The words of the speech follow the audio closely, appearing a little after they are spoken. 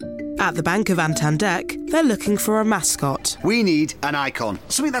At the Bank of Antandek, they're looking for a mascot. We need an icon.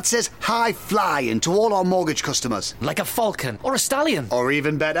 Something that says high flying to all our mortgage customers. Like a falcon or a stallion. Or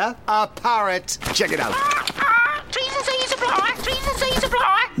even better, a parrot. Check it out.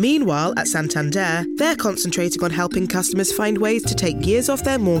 Meanwhile, at Santander, they're concentrating on helping customers find ways to take years off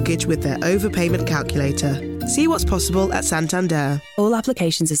their mortgage with their overpayment calculator. See what's possible at Santander. All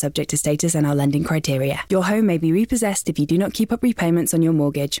applications are subject to status and our lending criteria. Your home may be repossessed if you do not keep up repayments on your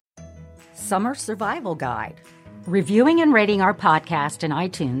mortgage. Summer Survival Guide. Reviewing and rating our podcast in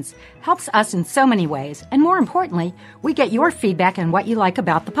iTunes helps us in so many ways, and more importantly, we get your feedback on what you like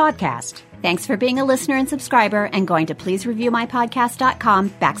about the podcast. Thanks for being a listener and subscriber and going to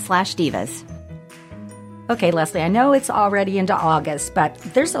pleasereviewmypodcast.com/divas. Okay, Leslie, I know it's already into August, but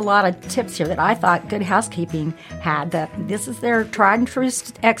there's a lot of tips here that I thought Good Housekeeping had. That this is their tried and true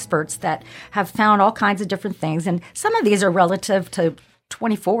experts that have found all kinds of different things, and some of these are relative to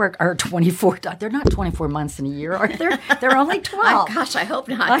 24. They're not 24 months in a year, are they? They're only 12. Oh, gosh, I hope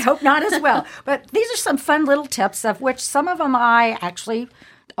not. I hope not as well. But these are some fun little tips, of which some of them I actually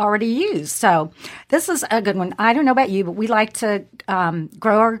already use. So this is a good one. I don't know about you, but we like to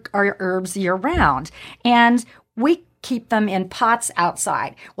grow our herbs year round. And we keep them in pots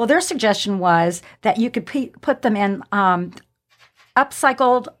outside. Well, their suggestion was that you could put them in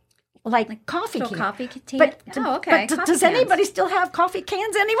upcycled like coffee cans. Coffee can. But, okay. But does anybody still have coffee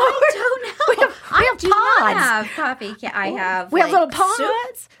cans anymore? I don't know. We have not pods. have coffee cans. I have We have little pods.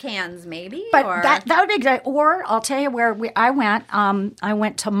 soup cans, maybe. But or... that would be great. Or I'll tell you where I went. I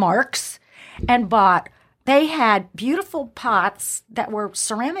went to Mark's and bought. They had beautiful pots that were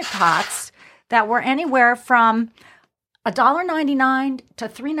ceramic pots that were anywhere from $1.99 to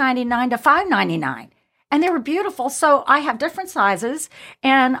 $3.99 to $5.99. And they were beautiful. So I have different sizes,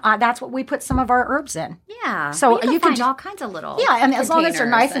 and that's what we put some of our herbs in. Yeah. So you can find all kinds of little. Yeah, and as long as they're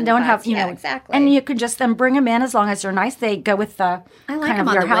nice and don't have, exactly. And you can just then bring them in as long as they're nice. They go with the I like kind them of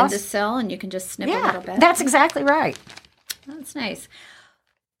on your the house. windowsill, and you can just snip a little bit. That's exactly right. That's nice.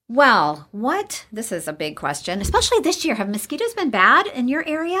 Well, this is a big question, especially this year. Have mosquitoes been bad in your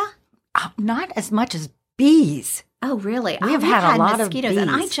area? Not as much as bees. Oh, really? We've had a lot mosquitoes, of bees.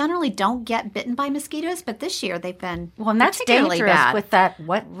 and I generally don't get bitten by mosquitoes, but this year they've been Well, and that's particularly dangerous bad. with that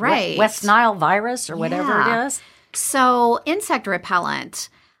West Nile virus or whatever it is. So, insect repellent.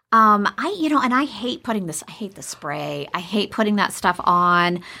 I hate putting this. I hate the spray. I hate putting that stuff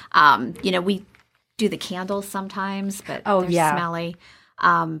on. We do the candles sometimes, but they're smelly.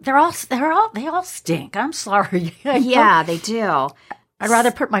 They all stink. I'm sorry. Yeah, they do. I'd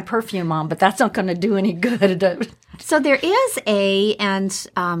rather put my perfume on, but that's not going to do any good. So there is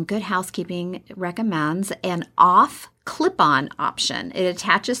Good Housekeeping recommends an off clip-on option. It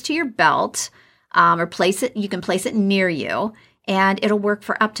attaches to your belt, or you can place it near you, and it'll work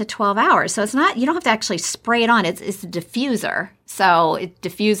for up to 12 hours. So you don't have to actually spray it on. It's a diffuser. So it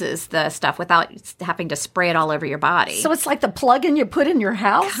diffuses the stuff without having to spray it all over your body. So it's like the plug-in you put in your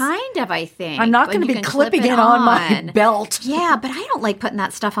house? Kind of, I think. I'm not going to be clipping it on my belt. Yeah, but I don't like putting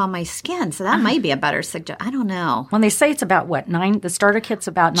that stuff on my skin. So that might be a better suggestion. I don't know. When they say it's about what, $9? The starter kit's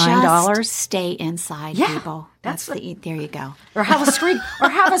about $9. Just stay inside, people. There you go. Or have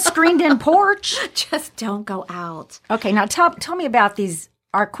a screened-in porch. Just don't go out. Okay, now tell me about these.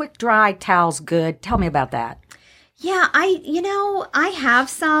 Are quick dry towels good? Tell me about that. Yeah, I have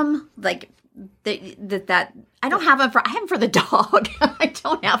some like that. I don't have them I have them for the dog. I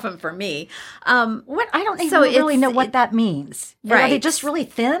don't have them for me. What I don't even really know what that means. Right? Are they just really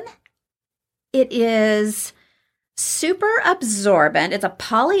thin? It is super absorbent. It's a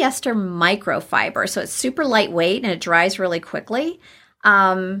polyester microfiber, so it's super lightweight and it dries really quickly.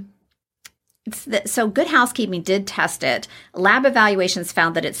 So Good Housekeeping did test it. Lab evaluations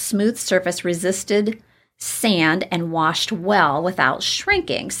found that its smooth surface resisted sand and washed well without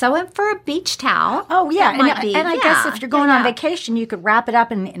shrinking. So for a beach towel, I guess if you're going on vacation, you could wrap it up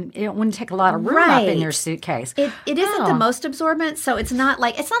and it wouldn't take a lot of room up in your suitcase. It isn't the most absorbent, so it's not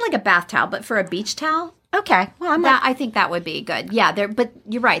like a bath towel, but for a beach towel. Okay, well, I think that would be good. Yeah, but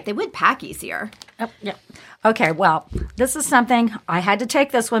you're right; they would pack easier. Yeah. Okay, well, this is something I had to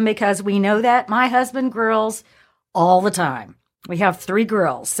take this one because we know that my husband grills all the time. We have 3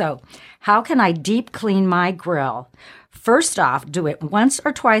 grills, so how can I deep clean my grill? First off, do it once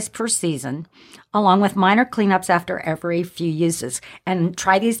or twice per season, along with minor cleanups after every few uses. And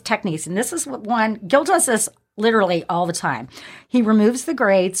try these techniques. And this is Gil does this literally all the time. He removes the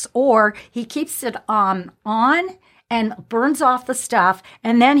grates or he keeps it on and burns off the stuff.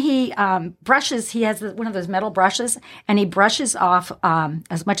 And then he brushes, he has one of those metal brushes, and he brushes off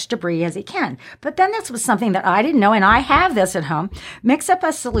as much debris as he can. But then this was something that I didn't know, and I have this at home. Mix up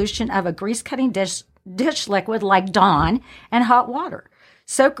a solution of a grease-cutting dish liquid like Dawn and hot water.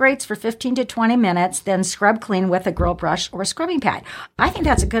 Soak grates for 15 to 20 minutes, then scrub clean with a grill brush or a scrubbing pad. I think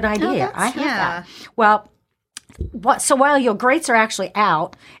that's a good idea. I have that. Well, so while your grates are actually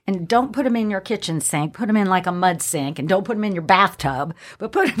out, and don't put them in your kitchen sink, put them in like a mud sink, and don't put them in your bathtub,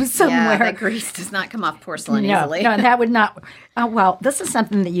 but put them somewhere. Yeah, that grease does not come off porcelain easily. No, that would not. Well, this is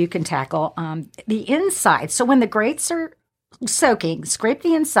something that you can tackle. The inside. So when the grates are soaking, scrape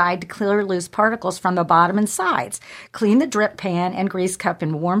the inside to clear loose particles from the bottom and sides. Clean the drip pan and grease cup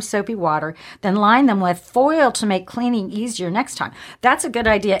in warm soapy water, then line them with foil to make cleaning easier next time. That's a good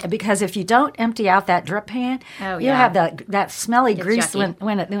idea, because if you don't empty out that drip pan, you have that smelly grease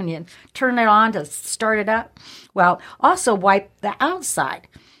when you turn it on to start it up. Well, also wipe the outside.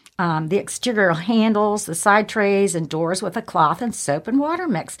 The exterior handles, the side trays, and doors with a cloth and soap and water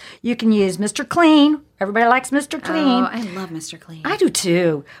mix. You can use Mr. Clean. Everybody likes Mr. Clean. Oh, I love Mr. Clean. I do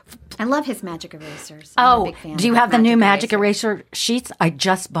too. I love his magic erasers. I'm a big fan do you have the new magic eraser sheets? I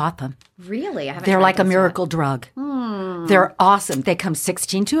just bought them. Really? I haven't. They're tried like a those miracle drug. They're awesome. They come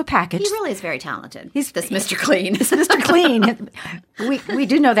 16 to a package. He really is very talented. He's this Mr. Clean. It's Mr. Clean. We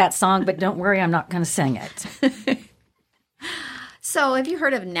do know that song, but don't worry, I'm not going to sing it. So, have you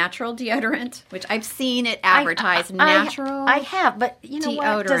heard of natural deodorant? Which I've seen it advertised. Natural. I have, but you know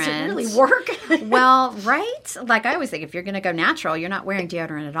deodorant. what? Does it really work? Well, right? Like I always think, if you're going to go natural, you're not wearing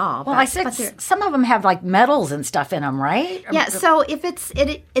deodorant at all. Well, I said some of them have like metals and stuff in them, right? Yeah. So if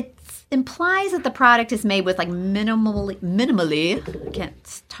it implies that the product is made with like minimally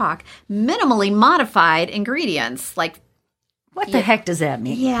modified ingredients, like. What the heck does that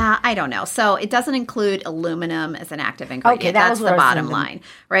mean? Yeah, I don't know. So it doesn't include aluminum as an active ingredient. Okay, that's the bottom line,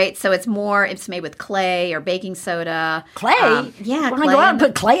 right? So it's made with clay or baking soda. Clay? Yeah, When I go out and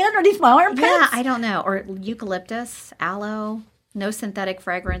put clay underneath my armpits? Yeah, I don't know. Or eucalyptus, aloe, no synthetic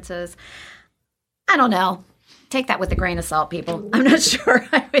fragrances. I don't know. Take that with a grain of salt, people. I'm not sure.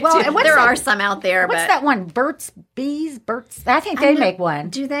 There are some out there. What's that one? Burt's Bees? I think they make one.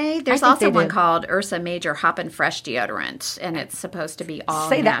 Do they? There's also one called Ursa Major Hop and Fresh deodorant, and it's supposed to be all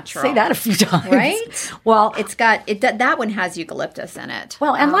natural. Say that a few times. Right? Well, it's got that one has eucalyptus in it.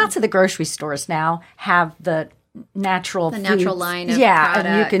 Well, and lots of the grocery stores now have the natural line of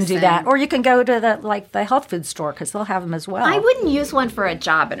and you can do that, or you can go to the health food store, because they'll have them as well. I wouldn't use one for a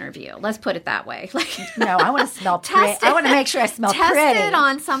job interview. Let's put it that way. No, I want to smell pretty. I want to make sure I smell pretty. Test it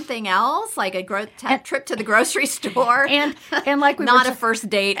on something else, like a trip to the grocery store, and like not a first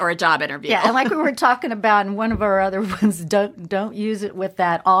date or a job interview. Yeah, and like we were talking about in one of our other ones, don't use it with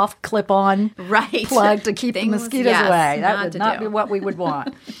that off clip-on plug to keep the mosquitoes away. That would not be what we would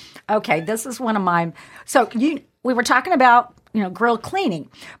want. Okay, this is one of mine. So we were talking about, grill cleaning,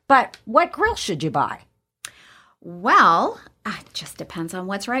 but what grill should you buy? Well, it just depends on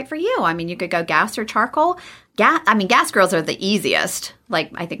what's right for you. I mean, you could go gas or charcoal. Gas grills are the easiest.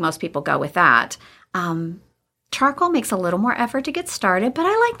 Like, I think most people go with that. Charcoal makes a little more effort to get started, but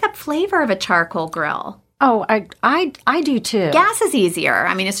I like the flavor of a charcoal grill. Oh, I do too. Gas is easier.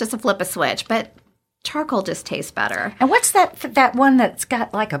 I mean, it's just a flip a switch, but charcoal just tastes better. And what's that one that's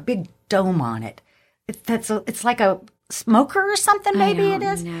got like a big dome on it? It's like a smoker or something, maybe it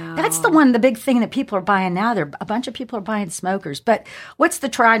is? No. That's the big thing that people are buying now. A bunch of people are buying smokers. But what's the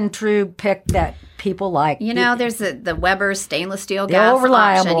tried and true pick that people like? There's the Weber stainless steel gas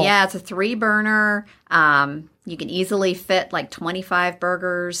option. Yeah, it's a 3-burner. You can easily fit like 25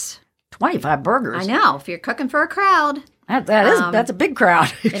 burgers. 25 burgers? I know. If you're cooking for a crowd. That's a big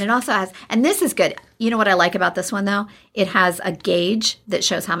crowd. And it also has, and this is good. You know what I like about this one, though? It has a gauge that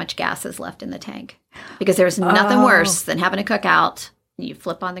shows how much gas is left in the tank. Because there's nothing worse than having to cook out. You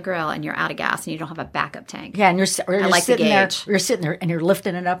flip on the grill and you're out of gas and you don't have a backup tank. Yeah, and you're sitting there and you're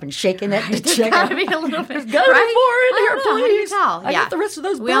lifting it up and shaking it. There's got to be a little bit. There's got to be more in here, please. I got the rest of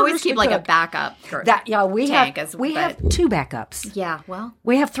those burgers. We always keep like cook. A backup we have 2 backups. Yeah, well.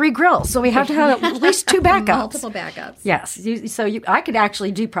 We have 3 grills, so we have to have at least 2 backups. Multiple backups. Yes. I could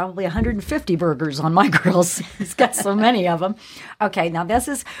actually do probably 150 burgers on my grills. It's got so many of them. Okay, now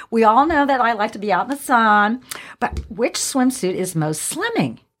we all know that I like to be out in the sun, but which swimsuit is most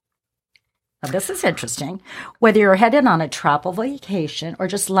slimming? Now, this is interesting. Whether you're headed on a tropical vacation or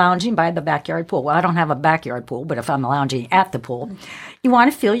just lounging by the backyard pool. Well, I don't have a backyard pool, but if I'm lounging at the pool, you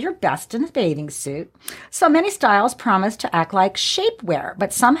want to feel your best in a bathing suit. So many styles promise to act like shapewear,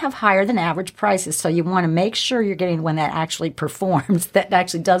 but some have higher than average prices. So you want to make sure you're getting one that actually performs, that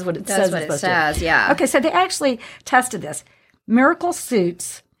actually does what it says it's supposed to. Yeah. Okay, so they actually tested this. Miracle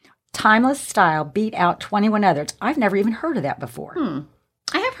Suits timeless style beat out 21 others. I've never even heard of that before.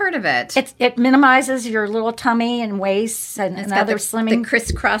 I have heard of it. It minimizes your little tummy and waist and other slimming. The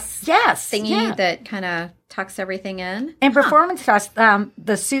crisscross thingy that kind of tucks everything in. And performance tests,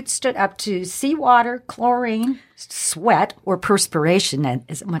 the suit stood up to seawater, chlorine, sweat, or perspiration, and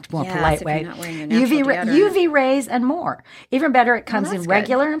is a much more polite way. You're not wearing your natural deodorant. UV rays, and more. Even better, it comes in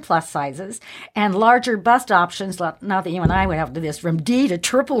regular and plus sizes and larger bust options. Not that you and I would have to do this, from D to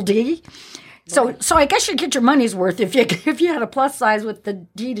triple D. So I guess you'd get your money's worth if you had a plus size with the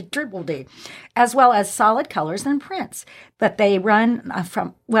D to triple D, as well as solid colors and prints. But they run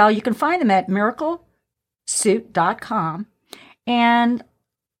you can find them at miraclesuit.com. And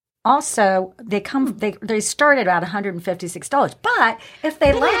also they start at about $156. But if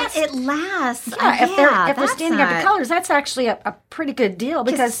they last, it lasts. If they're standing up to colors, that's actually a pretty good deal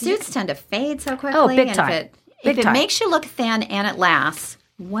because suits tend to fade so quickly. Oh, big time. If it makes you look thin and it lasts,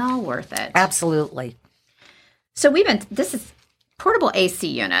 well worth it. Absolutely. So this is portable AC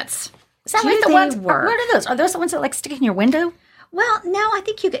units. Is that like the ones? What are those? Are those the ones that like stick in your window? Well, no, I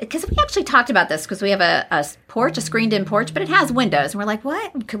think because we actually talked about this because we have a porch, a screened-in porch, but it has windows, and we're like,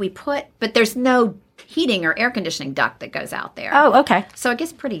 what could we put? But there's no heating or air conditioning duct that goes out there. Oh, okay. So it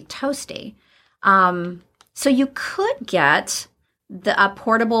gets pretty toasty. So you could get a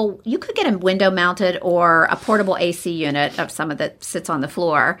portable. You could get a window-mounted or a portable AC unit of some of that sits on the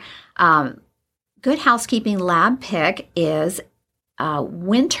floor. Good Housekeeping lab pick is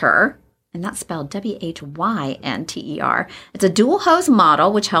Winter. And that's spelled WHYNTER. It's a dual hose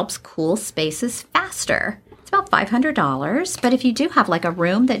model, which helps cool spaces faster. It's about $500. But if you do have like a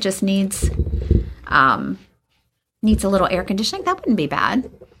room that just needs a little air conditioning, that wouldn't be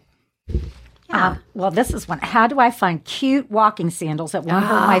bad. Yeah. Well, this is one. How do I find cute walking sandals that won't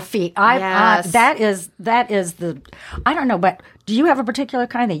hurt my feet? That is the. I don't know, but do you have a particular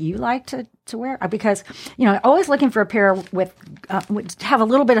kind that you like to wear? Because always looking for a pair with have a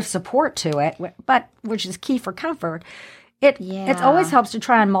little bit of support to it, but which is key for comfort. It always helps to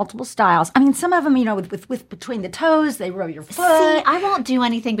try on multiple styles. I mean, some of them, with between the toes, they roll your foot. See, I won't do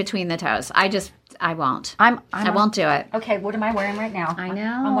anything between the toes. I won't. I won't do it. Okay, what am I wearing right now? I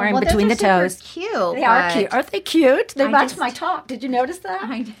know. I'm wearing between the toes. Cute. They are cute. Aren't they cute? They match my top. Did you notice that?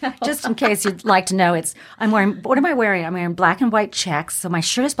 I know. Just in case you'd like to know, what am I wearing? I'm wearing black and white checks. So my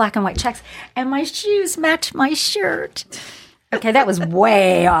shirt is black and white checks, and my shoes match my shirt. Okay, that was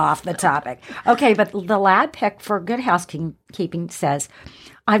way off the topic. Okay, but the lab pick for Good Housekeeping says,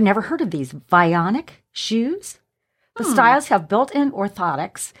 I've never heard of these Vionic shoes. The styles have built-in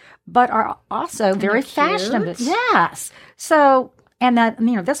orthotics, but are also very fashionable. Yes. So, and that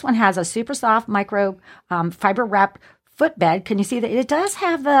this one has a super soft micro fiber wrapped footbed. Can you see that? It does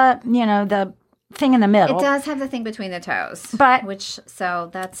have the thing in the middle. It does have the thing between the toes.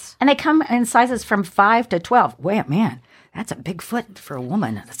 And they come in sizes from 5 to 12. Wait, man. That's a big foot for a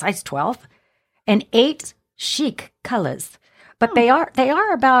woman, a size 12. And 8 chic colors. But they are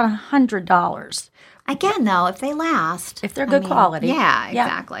about $100. Again, though, if they last. If they're good quality. Yeah,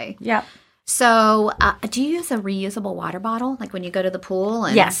 exactly. Yeah. So do you use a reusable water bottle, like when you go to the pool?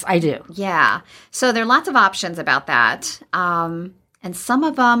 Yes, I do. Yeah. So there are lots of options about that. And some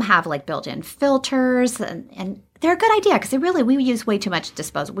of them have like built-in filters. And they're a good idea because we use way too much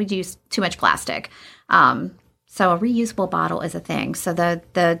disposable. We use too much plastic. So a reusable bottle is a thing. So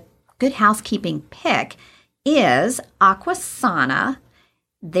the Good Housekeeping pick is Aquasana.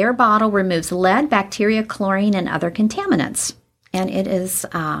 Their bottle removes lead, bacteria, chlorine, and other contaminants. And it is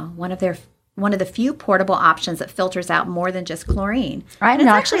one of the few portable options that filters out more than just chlorine. Right. It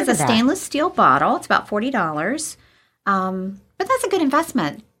actually is a stainless steel bottle. It's about $40. But that's a good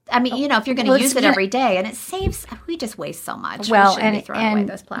investment. I mean, if you're going to use it every day, and it saves, we just waste so much. Well, we shouldn't be throwing away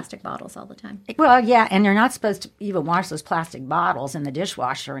those plastic bottles all the time. Well, yeah, and you're not supposed to even wash those plastic bottles in the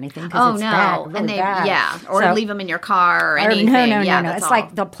dishwasher or anything. Oh, no. Bad, really bad. Yeah, or leave them in your car or anything. No. It's all.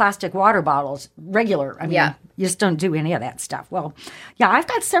 like the plastic water bottles, regular. I mean, you just don't do any of that stuff. Well, yeah, I've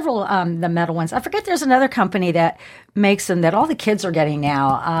got several the metal ones. I forget there's another company that makes them that all the kids are getting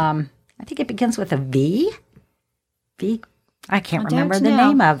now. I think it begins with a V. I can't remember the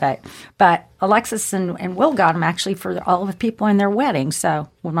name of it. But Alexis and Will got them actually for all of the people in their wedding. So,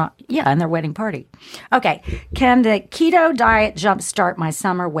 in their wedding party. Okay. Can the keto diet jumpstart my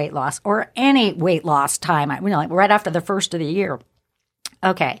summer weight loss or any weight loss time? Like right after the first of the year.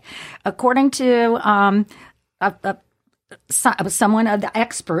 Okay. According to someone, an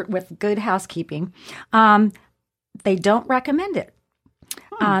expert with Good Housekeeping, they don't recommend it.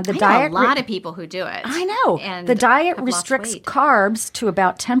 I know a lot of people who do it. I know. And the diet restricts carbs to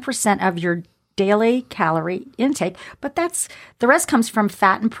about 10% of your daily calorie intake, but the rest comes from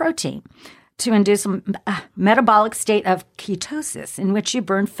fat and protein to induce a metabolic state of ketosis in which you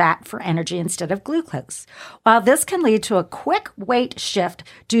burn fat for energy instead of glucose. While this can lead to a quick weight shift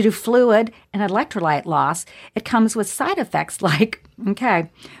due to fluid and electrolyte loss, it comes with side effects like,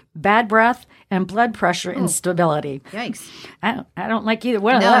 bad breath and blood pressure instability. Yikes. I don't like either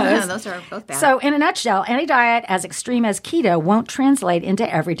one of those. No, those are both bad. So in a nutshell, any diet as extreme as keto won't translate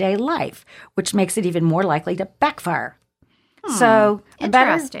into everyday life, which makes it even more likely to backfire. So a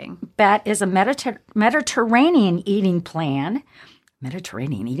better bet is a Mediterranean eating plan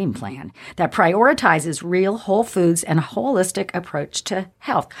that prioritizes real whole foods and a holistic approach to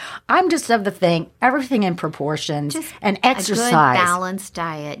health. I'm just of the thing, everything in proportions and exercise. A good balanced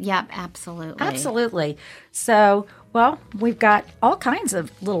diet. Yep, absolutely. Absolutely. So, we've got all kinds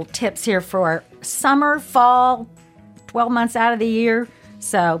of little tips here for summer, fall, 12 months out of the year.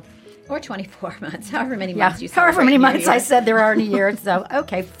 So, or 24 months, however many months you celebrate. However many months I said there are in a year. So,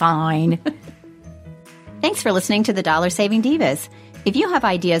 okay, fine. Thanks for listening to the Dollar Saving Divas. If you have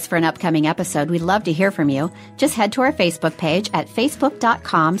ideas for an upcoming episode, we'd love to hear from you. Just head to our Facebook page at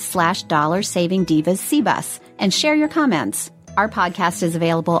facebook.com/DollarSavingDivasCBus and share your comments. Our podcast is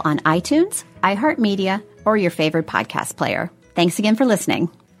available on iTunes, iHeartMedia, or your favorite podcast player. Thanks again for listening.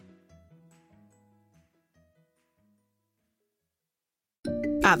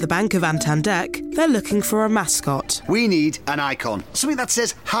 At the Bank of Antandek, they're looking for a mascot. We need an icon. Something that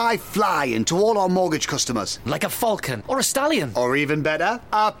says high flying to all our mortgage customers. Like a falcon or a stallion. Or even better,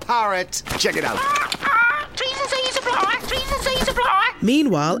 a parrot. Check it out.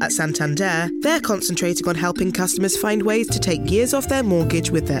 Meanwhile, at Santander, they're concentrating on helping customers find ways to take years off their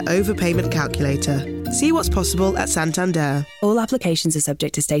mortgage with their overpayment calculator. See what's possible at Santander. All applications are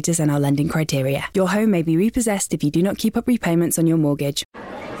subject to status and our lending criteria. Your home may be repossessed if you do not keep up repayments on your mortgage.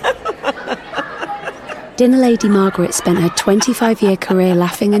 Dinner Lady Margaret spent her 25-year career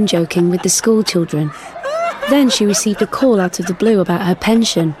laughing and joking with the school children. Then she received a call out of the blue about her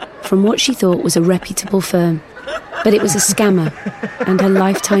pension from what she thought was a reputable firm. But it was a scammer, and her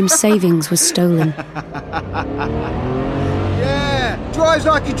lifetime savings was stolen. Yeah, drives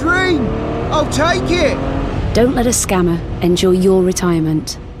like a dream. I'll take it. Don't let a scammer enjoy your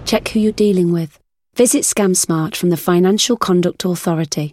retirement. Check who you're dealing with. Visit ScamSmart from the Financial Conduct Authority.